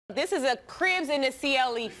This is a Cribs in the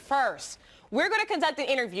CLE first. We're going to conduct an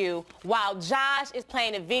interview while Josh is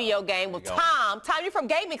playing a video game with Tom. Tom, you're from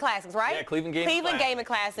Gaming Classics, right? Yeah, Cleveland Gaming Classics.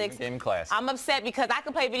 Classics. Gaming Classics. I'm upset because I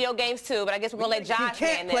can play video games too, but I guess we're going to let Josh You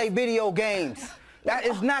can't play video games. That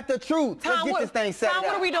is not the truth. Tom, Let's get this thing set Tom, up.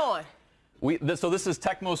 what are we doing? So this is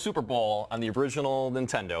Tecmo Super Bowl on the original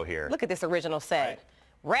Nintendo here. Look at this original set. Right.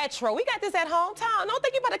 Retro. We got this at home. Tom, don't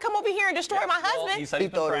think you're about to come over here and destroy my husband. He said He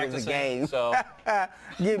thought it was a game. So.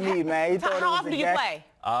 Give me, man. He Tom, how often do you play?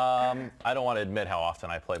 I don't want to admit how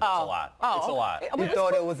often I play, but it's a lot. It's a lot. You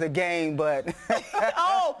thought it was a game, but... Josh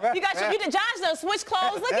done switch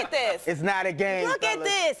clothes. Look at this. It's not a game, Look at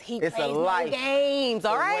this. He it's plays a life. No games,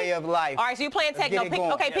 all right? It's a way of life. All right, so you're playing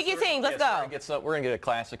Tecmo. Pick your teams. Let's go. We're going to get a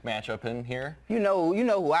classic matchup in here. You know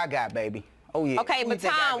who I got, baby. Oh, yeah. Okay, but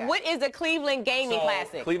Tom, what is the Cleveland Gaming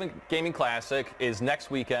Classic? Cleveland Gaming Classic is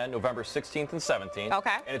next weekend, November 16th and 17th.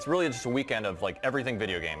 Okay. And it's really just a weekend of like everything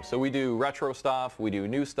video games. So we do retro stuff, we do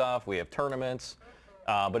new stuff, we have tournaments.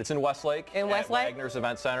 But it's in Westlake. In Westlake? Wagner's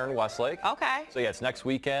Event Center in Westlake. Okay. So yeah, it's next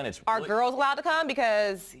weekend. Are girls allowed to come?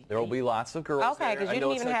 Because there will be lots of girls. Okay, because you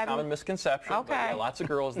didn't even have a common misconception. Okay. But yeah, lots of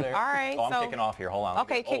girls there. All right. So I'm kicking off here. Hold on.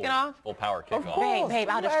 Okay, kicking off. Full power kickoff. Of course. Babe,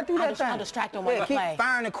 I'll distract them while you play. Keep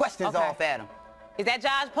firing the questions off at him. Is that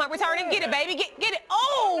Josh punt returning? Get it, baby. Get it.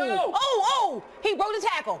 Oh! Oh! He broke the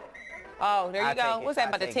tackle. Oh, there you go. What's that,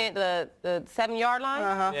 about the 7-yard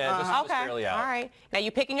line? Yeah, just barely out. All right. Now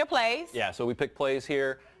you picking your plays. Yeah, so we pick plays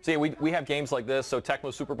here. So yeah, we have games like this. So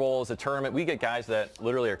Tecmo Super Bowl is a tournament. We get guys that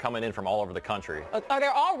literally are coming in from all over the country. Are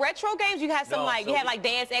there all retro games? You have some you have like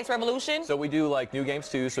Dance X Revolution? So we do like new games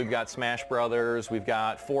too. So we've got Smash Brothers, we've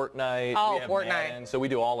got Fortnite. Oh, we have Fortnite. Madden. So we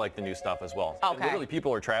do all like the new stuff as well. Okay. And literally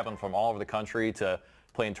people are traveling from all over the country to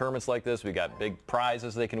play in tournaments like this. We got big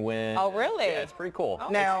prizes they can win. Oh, really? Yeah, it's pretty cool.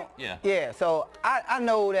 Now, so I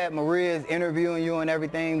know that Maria's interviewing you and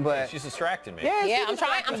everything, but... She's distracting me. Yeah, I'm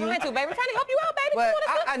trying to, baby. I'm trying to help you out, baby. But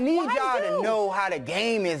I need y'all to know how the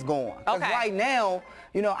game is going. Because right now,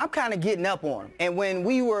 you know, I'm kind of getting up on him. And when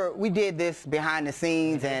we did this behind the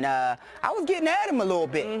scenes, and I was getting at him a little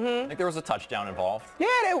bit. I think there was a touchdown involved.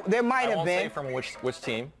 Yeah, there might have been. I won't say from which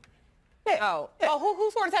team. Yeah.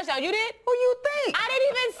 Who scored a touchdown? You did? Who you think? I didn't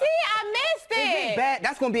even see it. I missed it. Is it bad?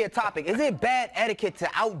 That's going to be a topic. Is it bad etiquette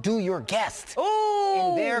to outdo your guest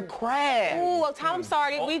in their craft? Ooh, well, Tom, I'm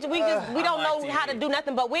sorry. We don't know how to do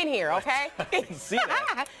nothing but win here, okay? I didn't see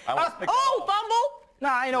that. Fumble? No,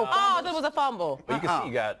 I ain't no fumble. Oh, that was a fumble. But you can see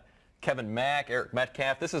you got Kevin Mack, Eric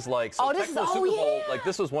Metcalf. This is like this Super Bowl. Like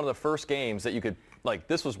this was one of the first games that you could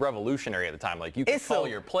this was revolutionary at the time. Like you could call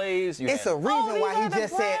your plays. It's a reason why he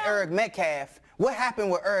just said Eric Metcalf. What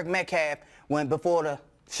happened with Eric Metcalf before the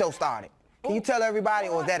show started? Can you tell everybody,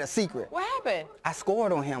 or is that a secret? What happened? I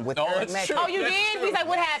scored on him with Eric Metcalf. Oh, you did? He's like,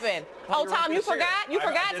 what happened? Oh, Tom, you forgot? You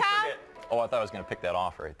forgot, Tom? Oh, I thought I was going to pick that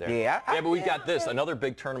off right there. Yeah. But we got this. Another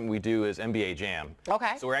big tournament we do is NBA Jam.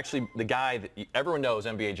 Okay. So we're actually the guy that everyone knows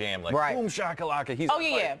NBA Jam, like boom shakalaka. He's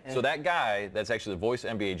So that guy that's actually the voice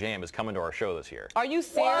of NBA Jam is coming to our show this year. Are you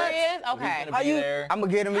serious? Okay. He's gonna be there. I'm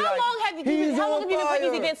gonna get him. How long have you been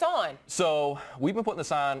putting these events on? So we've been putting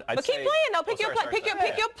this on. But keep playing though. Pick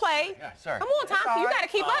your play. Yeah, sorry. Come on, Tom. You got to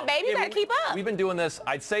keep up, baby. You got to keep up. We've been doing this.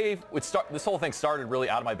 I'd say this whole thing started really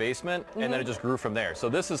out of my basement, and then it just grew from there. So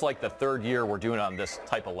this is like the 3rd year we're doing it on this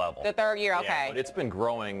type of level. The 3rd year, okay. Yeah, but it's been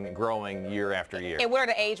growing year after year. And what are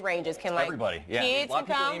the age ranges? Can everybody? Yeah. Kids a lot of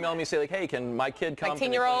people email me and say like, hey, can my kid come? Like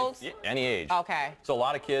 10-year-olds? Yeah, any age. Okay. So a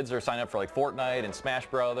lot of kids are signing up for like Fortnite and Smash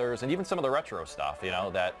Brothers and even some of the retro stuff, you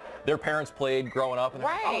know, that their parents played growing up. And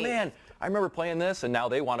they're like, oh man, I remember playing this, and now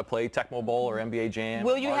they want to play Tecmo Bowl or NBA Jam.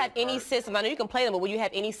 Will you have any systems? I know you can play them, but will you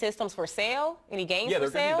have any systems for sale? Any games for sale? Yeah, there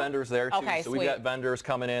are going to be vendors there, too. Okay, so we've got vendors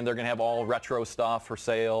coming in. They're going to have all retro stuff for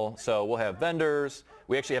sale. So we'll have vendors.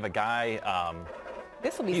 We actually have a guy.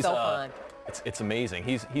 This will be so fun. It's amazing.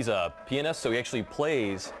 He's a pianist, so he actually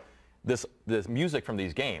plays this music from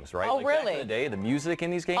these games, right? Oh, like really? Back in the day, the music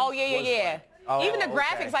in these games. Oh, yeah. Even the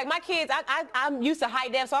graphics, like my kids, I'm used to high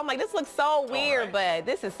def, so I'm like, this looks so weird, but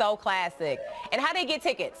this is so classic. And how they get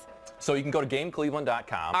tickets? So you can go to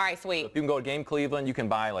GameCleveland.com. All right, sweet. So if you can go to Game Cleveland, you can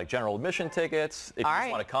buy like general admission tickets if you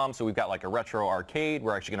just want to come. So we've got like a retro arcade.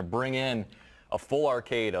 We're actually going to bring in a full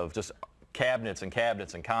arcade of just cabinets and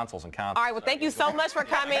cabinets and consoles and consoles. All right, well, thank you so much for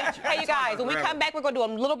coming. Hey, you guys, when we come back, we're going to do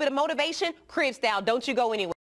a little bit of motivation, crib style. Don't you go anywhere.